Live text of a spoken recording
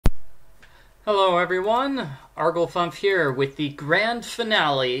Hello everyone, Arglefump here with the grand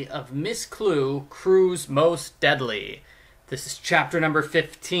finale of Miss Clue, Cruise Most Deadly. This is chapter number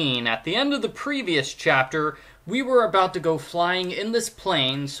 15. At the end of the previous chapter, we were about to go flying in this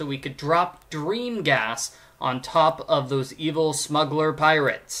plane so we could drop dream gas on top of those evil smuggler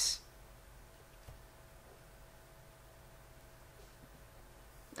pirates.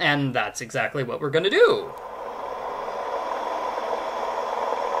 And that's exactly what we're going to do.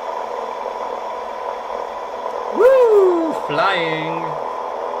 Woo! Flying!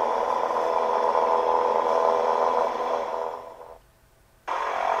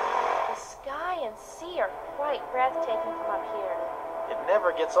 The sky and sea are quite breathtaking from up here. It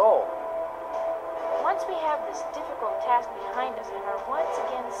never gets old. Once we have this difficult task behind us and are once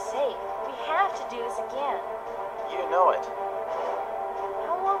again safe, we have to do this again. You know it.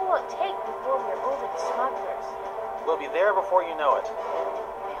 How long will it take before we're over the smugglers? We'll be there before you know it.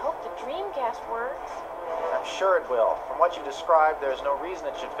 I hope the dream gas works. I'm sure it will. From what you described, there's no reason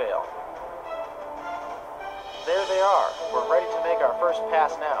it should fail. There they are. We're ready to make our first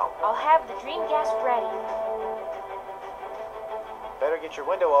pass now. I'll have the dream gas ready. Better get your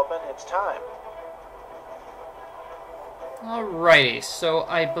window open. It's time. Alrighty, so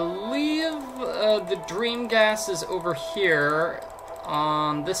I believe the dream gas is over here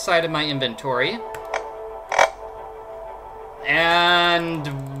on this side of my inventory.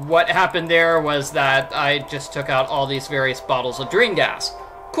 And what happened there was that I just took out all these various bottles of dream gas.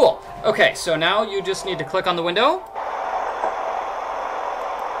 Cool. Okay, so now you just need to click on the window.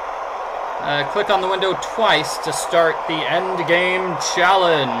 Click on the window twice to start the end game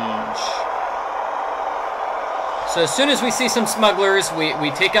challenge. So as soon as we see some smugglers,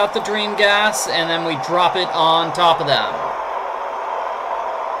 we take out the dream gas and then we drop it on top of them.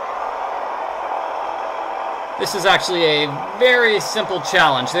 This is actually a very simple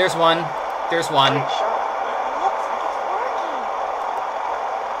challenge. There's one. There's one. Great shot. It looks like it's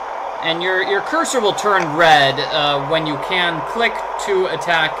working. And your cursor will turn red when you can click to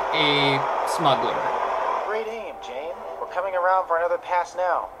attack a smuggler. Great aim, Jane. We're coming around for another pass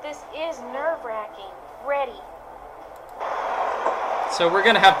now. This is nerve-wracking. Ready. So we're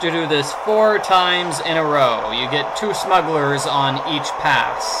going to have to do this 4 times in a row. You get 2 smugglers on each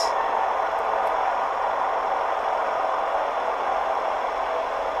pass.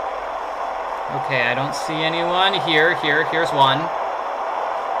 Okay, I don't see anyone. Here's one.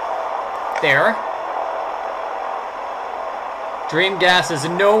 There. Dream gas is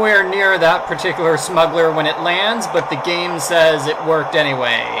nowhere near that particular smuggler when it lands, but the game says it worked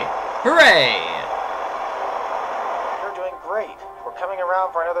anyway. Hooray! You're doing great. We're coming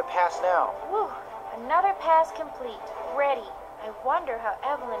around for another pass now. Whew. Another pass complete. Ready. I wonder how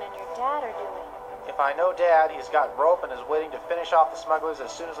Evelyn and your dad are doing. If I know Dad, he's got rope and is waiting to finish off the smugglers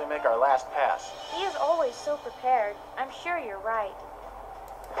as soon as we make our last pass. He is always so prepared. I'm sure you're right.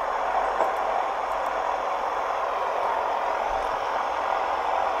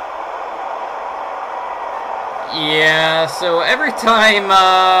 Yeah, so every time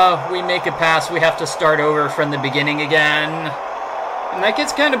we make a pass, we have to start over from the beginning again. And that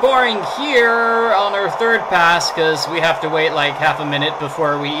gets kind of boring here on our 3rd pass, because we have to wait like half a minute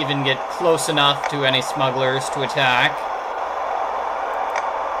before we even get close enough to any smugglers to attack.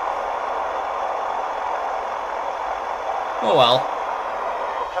 Oh well.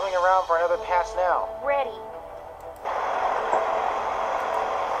 We're coming around for another pass now. Ready.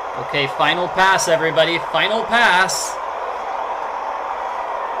 Okay, final pass, everybody. Final pass.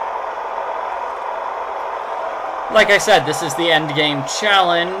 Like I said, this is the end game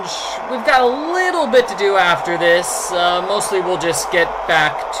challenge. We've got a little bit to do after this. Mostly we'll just get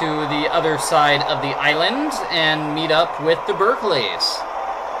back to the other side of the island and meet up with the Berkeleys.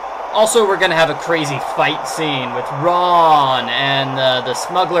 Also, we're going to have a crazy fight scene with Ron and the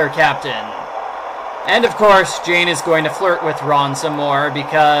smuggler captain. And of course, Jane is going to flirt with Ron some more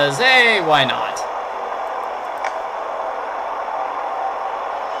because, hey, why not?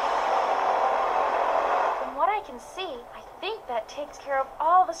 From what I can see, I think that takes care of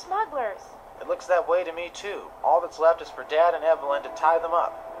all the smugglers. It looks that way to me, too. All that's left is for Dad and Evelyn to tie them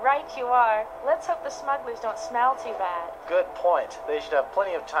up. Right you are. Let's hope the smugglers don't smell too bad. Good point. They should have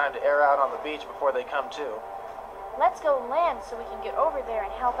plenty of time to air out on the beach before they come to. Let's go land so we can get over there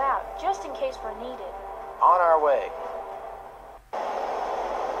and help out, just in case we're needed. On our way.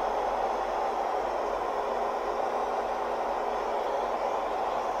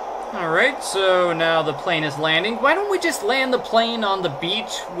 Alright, so now the plane is landing. Why don't we just land the plane on the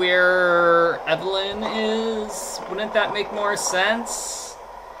beach where Evelyn is? Wouldn't that make more sense?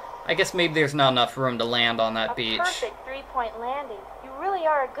 I guess maybe there's not enough room to land on that beach. A perfect 3-point landing. You really really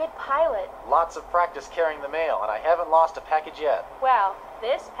are a good pilot. Lots of practice carrying the mail, and I haven't lost a package yet. Well,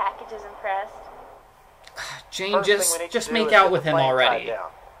 this package is impressed. Jane, First thing we need to just do make is out get with the him plane already. tied down.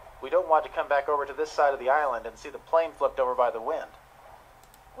 We don't want to come back over to this side of the island and see the plane flipped over by the wind.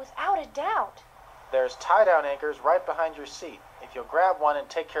 Without a doubt. There's tie-down anchors right behind your seat. If you'll grab one and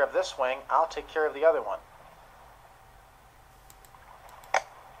take care of this wing, I'll take care of the other one.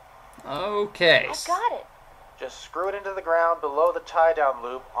 Okay. I got it. Just screw it into the ground below the tie-down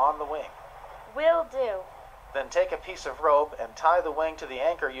loop on the wing. Will do. Then take a piece of rope and tie the wing to the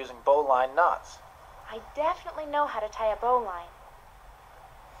anchor using bowline knots. I definitely know how to tie a bowline.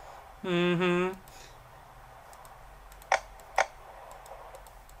 Mm-hmm.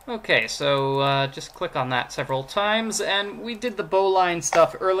 Okay, so just click on that several times, and we did the bowline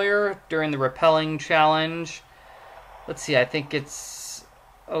stuff earlier during the rappelling challenge. Let's see, I think it's...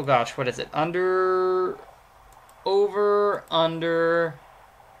 Oh gosh, what is it? Under... Over, under...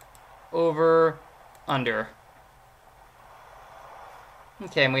 Over, under.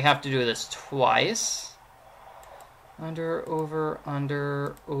 Okay, and we have to do this twice. Under, over,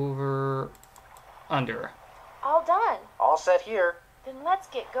 under, under. All done. All set here. Then let's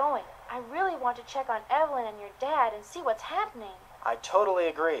get going. I really want to check on Evelyn and your dad and see what's happening. I totally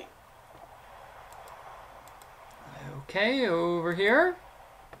agree. Okay, over here.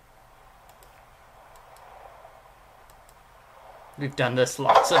 We've done this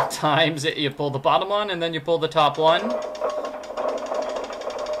lots of times. You pull the bottom one and then you pull the top one.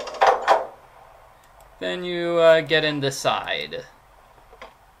 Then you get in the side.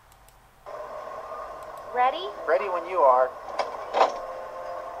 Ready? Ready when you are.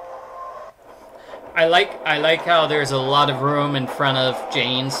 I like how there's a lot of room in front of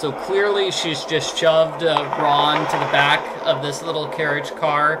Jane, so clearly she's just shoved Ron to the back of this little carriage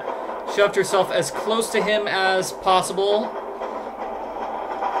car, shoved herself as close to him as possible.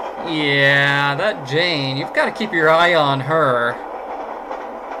 Yeah, that Jane, you've got to keep your eye on her.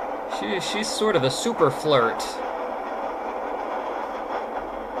 She's sort of a super flirt.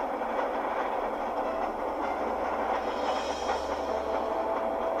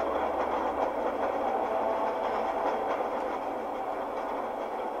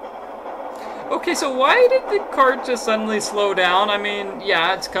 Okay, so why did the cart just suddenly slow down? I mean,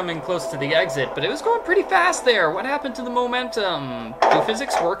 yeah, it's coming close to the exit, but it was going pretty fast there. What happened to the momentum? Do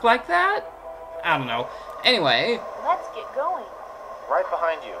physics work like that? I don't know. Anyway. Let's get going. Right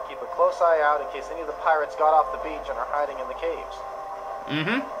behind you. Keep a close eye out in case any of the pirates got off the beach and are hiding in the caves.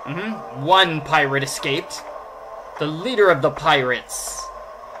 One pirate escaped. The leader of the pirates.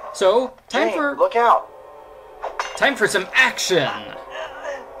 So, Jane, look out! Time for some action!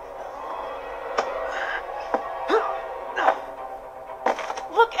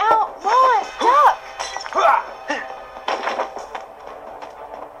 Look out! Ron, duck!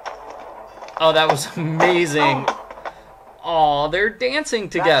 Oh, that was amazing. Oh, they're dancing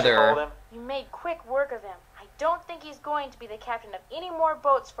together. You made quick work of him. I don't think he's going to be the captain of any more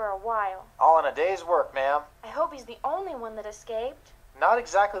boats for a while. All in a day's work, ma'am. I hope he's the only one that escaped. Not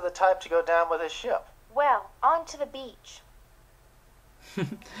exactly the type to go down with his ship. Well, on to the beach.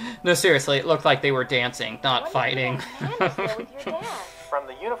 No, seriously, it looked like they were dancing, not fighting. What there with your dad? From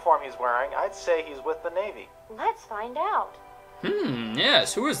the uniform he's wearing, I'd say he's with the Navy. Let's find out.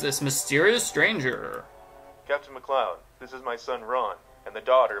 Yes, who is this mysterious stranger? Captain McLeod, this is my son Ron, and the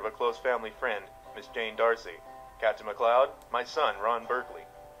daughter of a close family friend, Miss Jane Darcy. Captain McLeod, my son Ron Berkeley.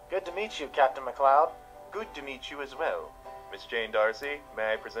 Good to meet you, Captain McLeod. Good to meet you as well. Miss Jane Darcy,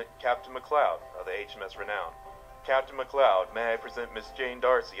 may I present Captain McLeod of the HMS Renown. Captain McLeod, may I present Miss Jane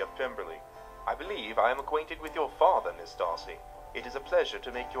Darcy of Pemberley. I believe I am acquainted with your father, Miss Darcy. It is a pleasure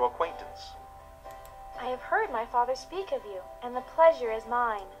to make your acquaintance. I have heard my father speak of you, and the pleasure is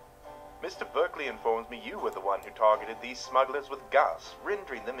mine. Mr. Berkeley informs me you were the one who targeted these smugglers with gas,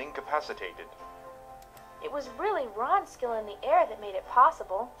 rendering them incapacitated. It was really Ron's skill in the air that made it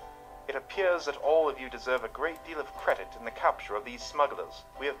possible. It appears that all of you deserve a great deal of credit in the capture of these smugglers.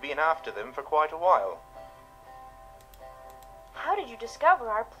 We have been after them for quite a while. How did you discover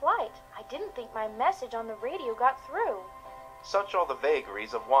our plight? I didn't think my message on the radio got through. Such are the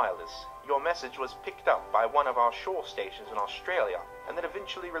vagaries of wireless. Your message was picked up by one of our shore stations in Australia, and then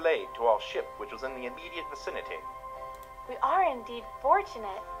eventually relayed to our ship, which was in the immediate vicinity. We are indeed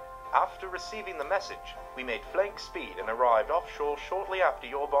fortunate. After receiving the message, we made flank speed and arrived offshore shortly after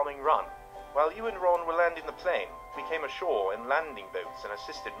your bombing run. While you and Ron were landing the plane, we came ashore in landing boats and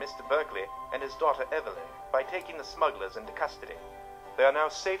assisted Mr. Berkeley and his daughter Evelyn by taking the smugglers into custody. They are now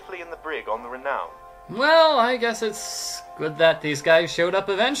safely in the brig on the Renown. Well, I guess it's good that these guys showed up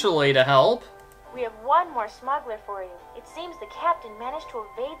eventually to help. We have one more smuggler for you. It seems the captain managed to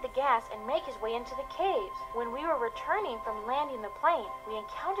evade the gas and make his way into the caves. When we were returning from landing the plane, we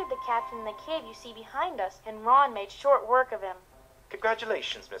encountered the captain in the cave you see behind us, and Ron made short work of him.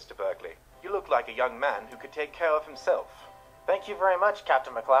 Congratulations, Mr. Berkeley. You look like a young man who could take care of himself. Thank you very much,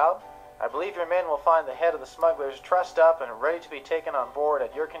 Captain McLeod. I believe your men will find the head of the smugglers trussed up and ready to be taken on board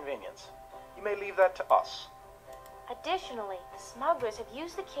at your convenience. You may leave that to us. Additionally, the smugglers have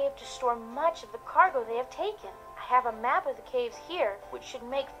used the cave to store much of the cargo they have taken. I have a map of the caves here, which should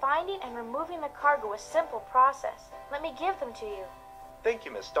make finding and removing the cargo a simple process. Let me give them to you. Thank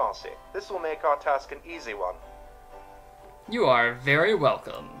you, Miss Darcy. This will make our task an easy one. You are very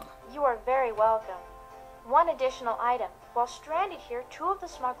welcome. You are very welcome. One additional item. While stranded here, 2 of the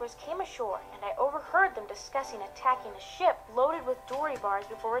smugglers came ashore, and I overheard them discussing attacking a ship loaded with dory bars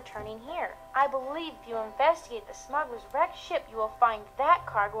before returning here. I believe if you investigate the smugglers' wrecked ship, you will find that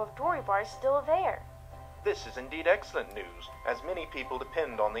cargo of dory bars still there. This is indeed excellent news, as many people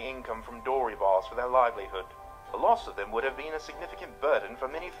depend on the income from dory bars for their livelihood. The loss of them would have been a significant burden for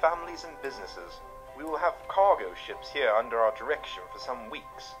many families and businesses. We will have cargo ships here under our direction for some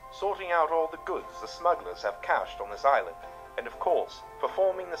weeks, sorting out all the goods the smugglers have cached on this island, and of course,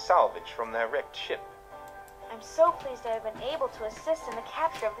 performing the salvage from their wrecked ship. I'm so pleased I have been able to assist in the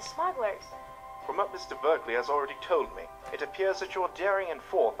capture of the smugglers. From what Mr. Berkeley has already told me, it appears that your daring and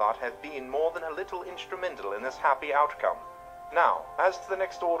forethought have been more than a little instrumental in this happy outcome. Now, as to the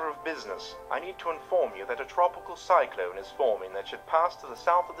next order of business, I need to inform you that a tropical cyclone is forming that should pass to the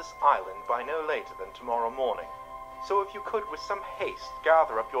south of this island by no later than tomorrow morning. So if you could, with some haste,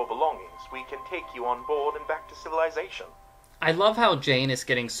 gather up your belongings, we can take you on board and back to civilization. I love how Jane is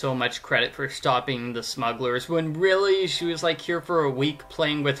getting so much credit for stopping the smugglers, when really she was like here for a week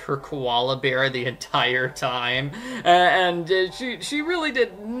playing with her koala bear the entire time. And she really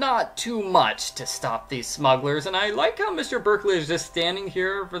did not too much to stop these smugglers. And I like how Mr. Berkeley is just standing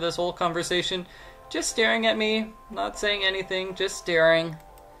here for this whole conversation, just staring at me, not saying anything, just staring.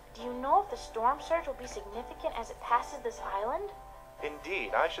 Do you know if the storm surge will be significant as it passes this island?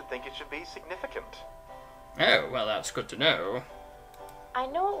 Indeed, I should think it should be significant. Oh, well, that's good to know. I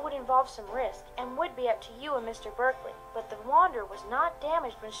know it would involve some risk, and would be up to you and Mr. Berkeley, but the Wanderer was not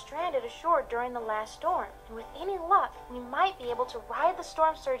damaged when stranded ashore during the last storm, and with any luck, we might be able to ride the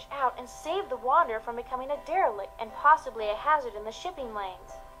storm surge out and save the Wanderer from becoming a derelict, and possibly a hazard in the shipping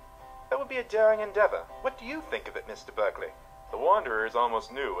lanes. That would be a daring endeavor. What do you think of it, Mr. Berkeley? The Wanderer is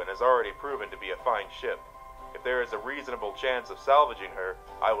almost new and has already proven to be a fine ship. If there is a reasonable chance of salvaging her,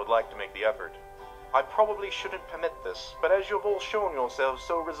 I would like to make the effort. I probably shouldn't permit this, but as you have all shown yourselves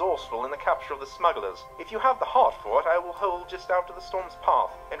so resourceful in the capture of the smugglers, if you have the heart for it, I will hold just out of the storm's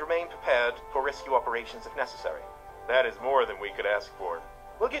path and remain prepared for rescue operations if necessary. That is more than we could ask for.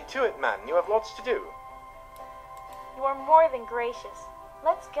 We'll get to it, man. You have lots to do. You are more than gracious.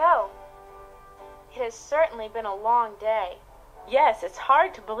 Let's go. It has certainly been a long day. Yes, it's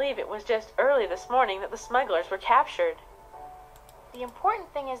hard to believe it was just early this morning that the smugglers were captured. The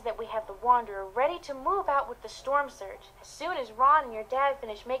important thing is that we have the Wanderer ready to move out with the storm surge. As soon as Ron and your dad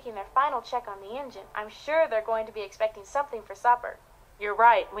finish making their final check on the engine, I'm sure they're going to be expecting something for supper. You're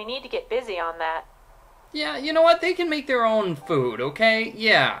right, we need to get busy on that. Yeah, you know what? They can make their own food, okay?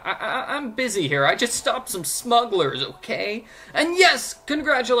 Yeah, I'm busy here. I just stopped some smugglers, okay? And yes,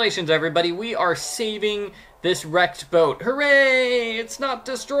 congratulations, everybody. We are saving this wrecked boat. Hooray! It's not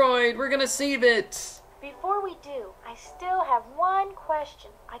destroyed. We're gonna save it. Before we do, I still have one question.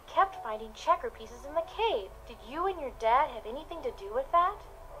 I kept finding checker pieces in the cave. Did you and your dad have anything to do with that?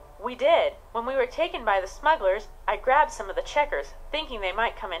 We did. When we were taken by the smugglers, I grabbed some of the checkers, thinking they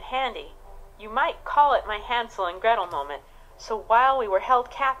might come in handy. You might call it my Hansel and Gretel moment. So while we were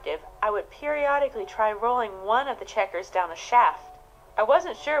held captive, I would periodically try rolling one of the checkers down a shaft. I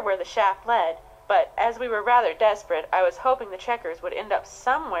wasn't sure where the shaft led, but as we were rather desperate, I was hoping the checkers would end up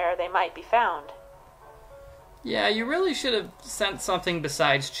somewhere they might be found. Yeah, you really should have sent something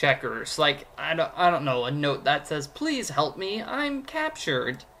besides checkers. Like, I don't know, a note that says, "Please help me, I'm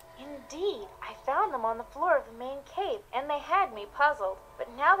captured." Indeed, I found them on the floor of the main cave, and they had me puzzled.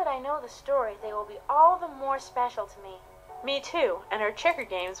 But now that I know the story, they will be all the more special to me. Me too, and our checker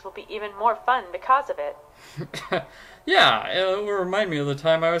games will be even more fun because of it. Yeah, it will remind me of the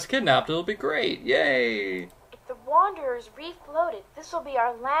time I was kidnapped. It'll be great. Yay! If the Wanderer's refloated, this will be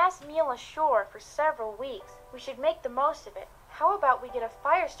our last meal ashore for several weeks. We should make the most of it. How about we get a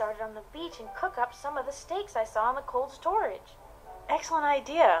fire started on the beach and cook up some of the steaks I saw in the cold storage? Excellent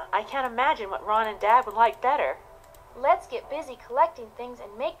idea. I can't imagine what Ron and Dad would like better. Let's get busy collecting things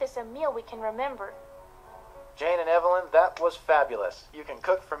and make this a meal we can remember. Jane and Evelyn, that was fabulous. You can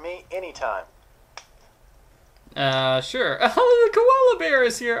cook for me anytime. Sure. Oh, the koala bear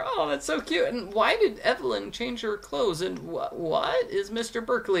is here. Oh, that's so cute. And why did Evelyn change her clothes? And what is Mr.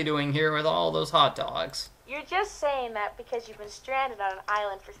 Berkeley doing here with all those hot dogs? You're just saying that because you've been stranded on an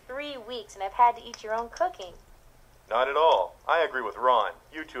island for 3 weeks and have had to eat your own cooking. Not at all. I agree with Ron.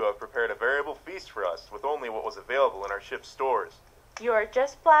 You two have prepared a variable feast for us with only what was available in our ship's stores. You are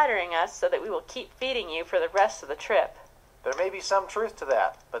just flattering us so that we will keep feeding you for the rest of the trip. There may be some truth to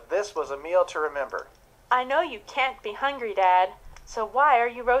that, but this was a meal to remember. I know you can't be hungry, Dad, so why are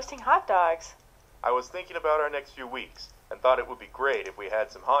you roasting hot dogs? I was thinking about our next few weeks and thought it would be great if we had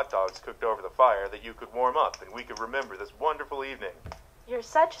some hot dogs cooked over the fire that you could warm up and we could remember this wonderful evening. You're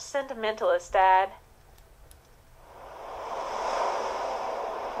such a sentimentalist, Dad.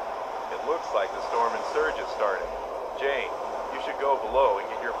 It looks like the storm and surge is starting. Jane, you should go below and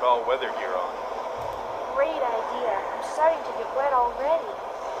get your foul weather gear on. Great idea. I'm starting to get wet already.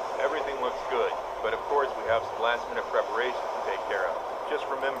 Everything looks good, but of course we have some last-minute preparations to take care of. Just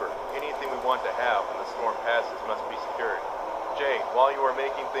remember, anything we want to have when the storm passes must be secured. Jane, while you are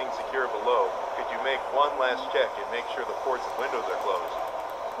making things secure below, could you make one last check and make sure the ports and windows are closed?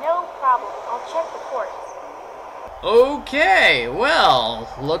 No problem. I'll check the ports. Okay, well,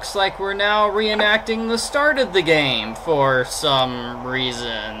 looks like we're now reenacting the start of the game for some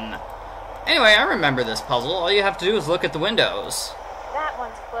reason. Anyway, I remember this puzzle. All you have to do is look at the windows. That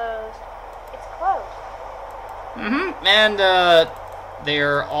one's closed. It's closed. Mm-hmm, and,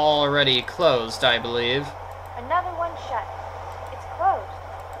 they're already closed, I believe. Another one shut. It's closed.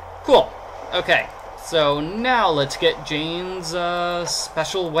 Cool. Okay, so now let's get Jane's,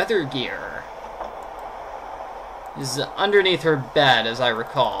 special weather gear. Is underneath her bed, as I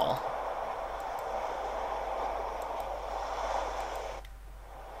recall.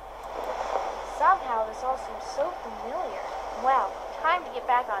 Somehow this all seems so familiar. Well, time to get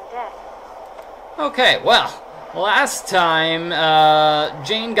back on deck. Okay, well, last time,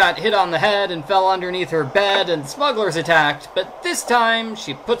 Jane got hit on the head and fell underneath her bed and smugglers attacked, but this time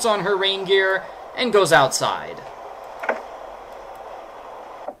she puts on her rain gear and goes outside.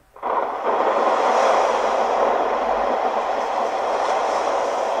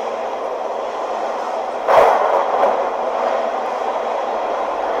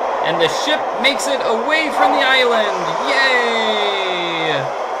 And the ship makes it away from the island! Yay!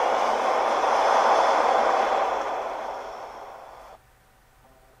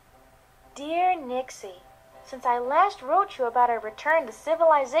 Dear Nixie, since I last wrote you about our return to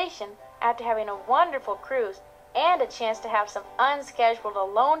civilization after having a wonderful cruise and a chance to have some unscheduled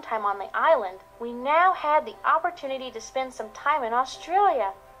alone time on the island, we now had the opportunity to spend some time in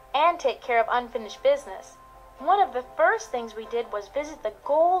Australia and take care of unfinished business. One of the first things we did was visit the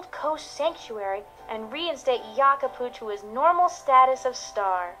Gold Coast Sanctuary and reinstate Yakupu to his normal status of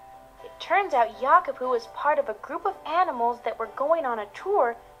star. It turns out Yakupu was part of a group of animals that were going on a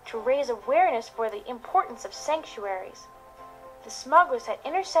tour to raise awareness for the importance of sanctuaries. The smugglers had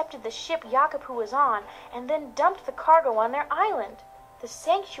intercepted the ship Yakupu was on and then dumped the cargo on their island. The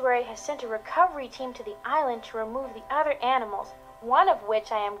sanctuary has sent a recovery team to the island to remove the other animals, one of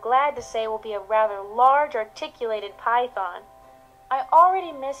which I am glad to say will be a rather large articulated python. I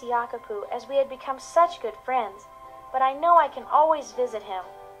already miss Yakupu as we had become such good friends, but I know I can always visit him.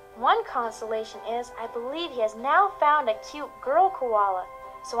 One consolation is I believe he has now found a cute girl koala,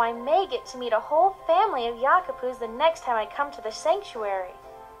 so I may get to meet a whole family of Yakupus the next time I come to the sanctuary.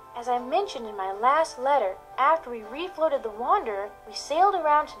 As I mentioned in my last letter, after we refloated the Wanderer, we sailed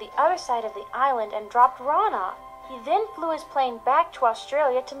around to the other side of the island and dropped Ron off. He then flew his plane back to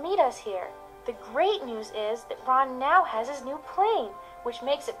Australia to meet us here. The great news is that Ron now has his new plane, which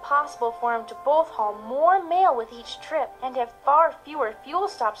makes it possible for him to both haul more mail with each trip and have far fewer fuel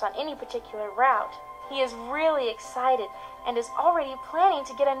stops on any particular route. He is really excited and is already planning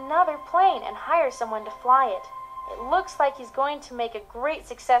to get another plane and hire someone to fly it. It looks like he's going to make a great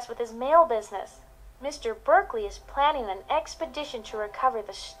success with his mail business. Mr. Berkeley is planning an expedition to recover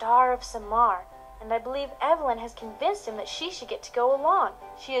the Star of Samar, and I believe Evelyn has convinced him that she should get to go along.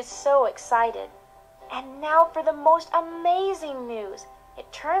 She is so excited. And now for the most amazing news.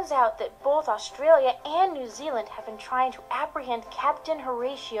 It turns out that both Australia and New Zealand have been trying to apprehend Captain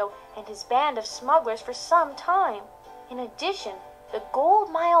Horatio and his band of smugglers for some time. In addition, the Gold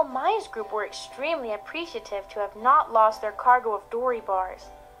Mile Mines Group were extremely appreciative to have not lost their cargo of dory bars.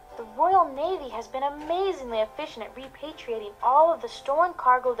 The Royal Navy has been amazingly efficient at repatriating all of the stolen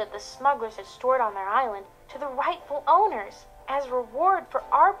cargo that the smugglers had stored on their island to the rightful owners. As a reward for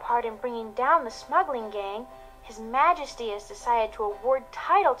our part in bringing down the smuggling gang, His Majesty has decided to award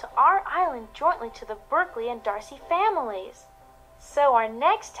title to our island jointly to the Berkeley and Darcy families. So our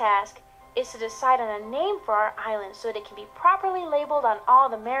next task is to decide on a name for our island so that it can be properly labeled on all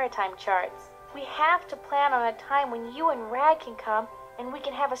the maritime charts. We have to plan on a time when you and Rag can come and we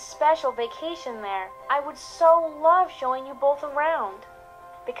can have a special vacation there. I would so love showing you both around.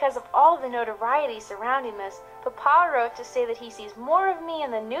 Because of all the notoriety surrounding this, Papa wrote to say that he sees more of me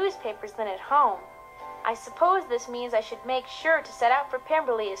in the newspapers than at home. I suppose this means I should make sure to set out for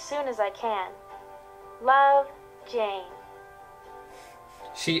Pemberley as soon as I can. Love, Jane.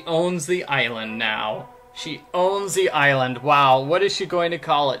 She owns the island now. She owns the island. Wow, what is she going to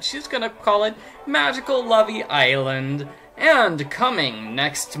call it? She's going to call it Magical Lovey Island. And coming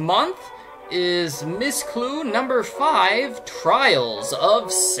next month is Miss Clue number 5, Trials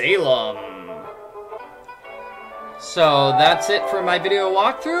of Salem. So that's it for my video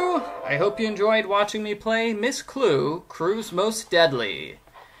walkthrough. I hope you enjoyed watching me play Miss Clue, Crew's Most Deadly.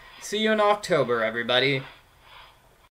 See you in October, everybody.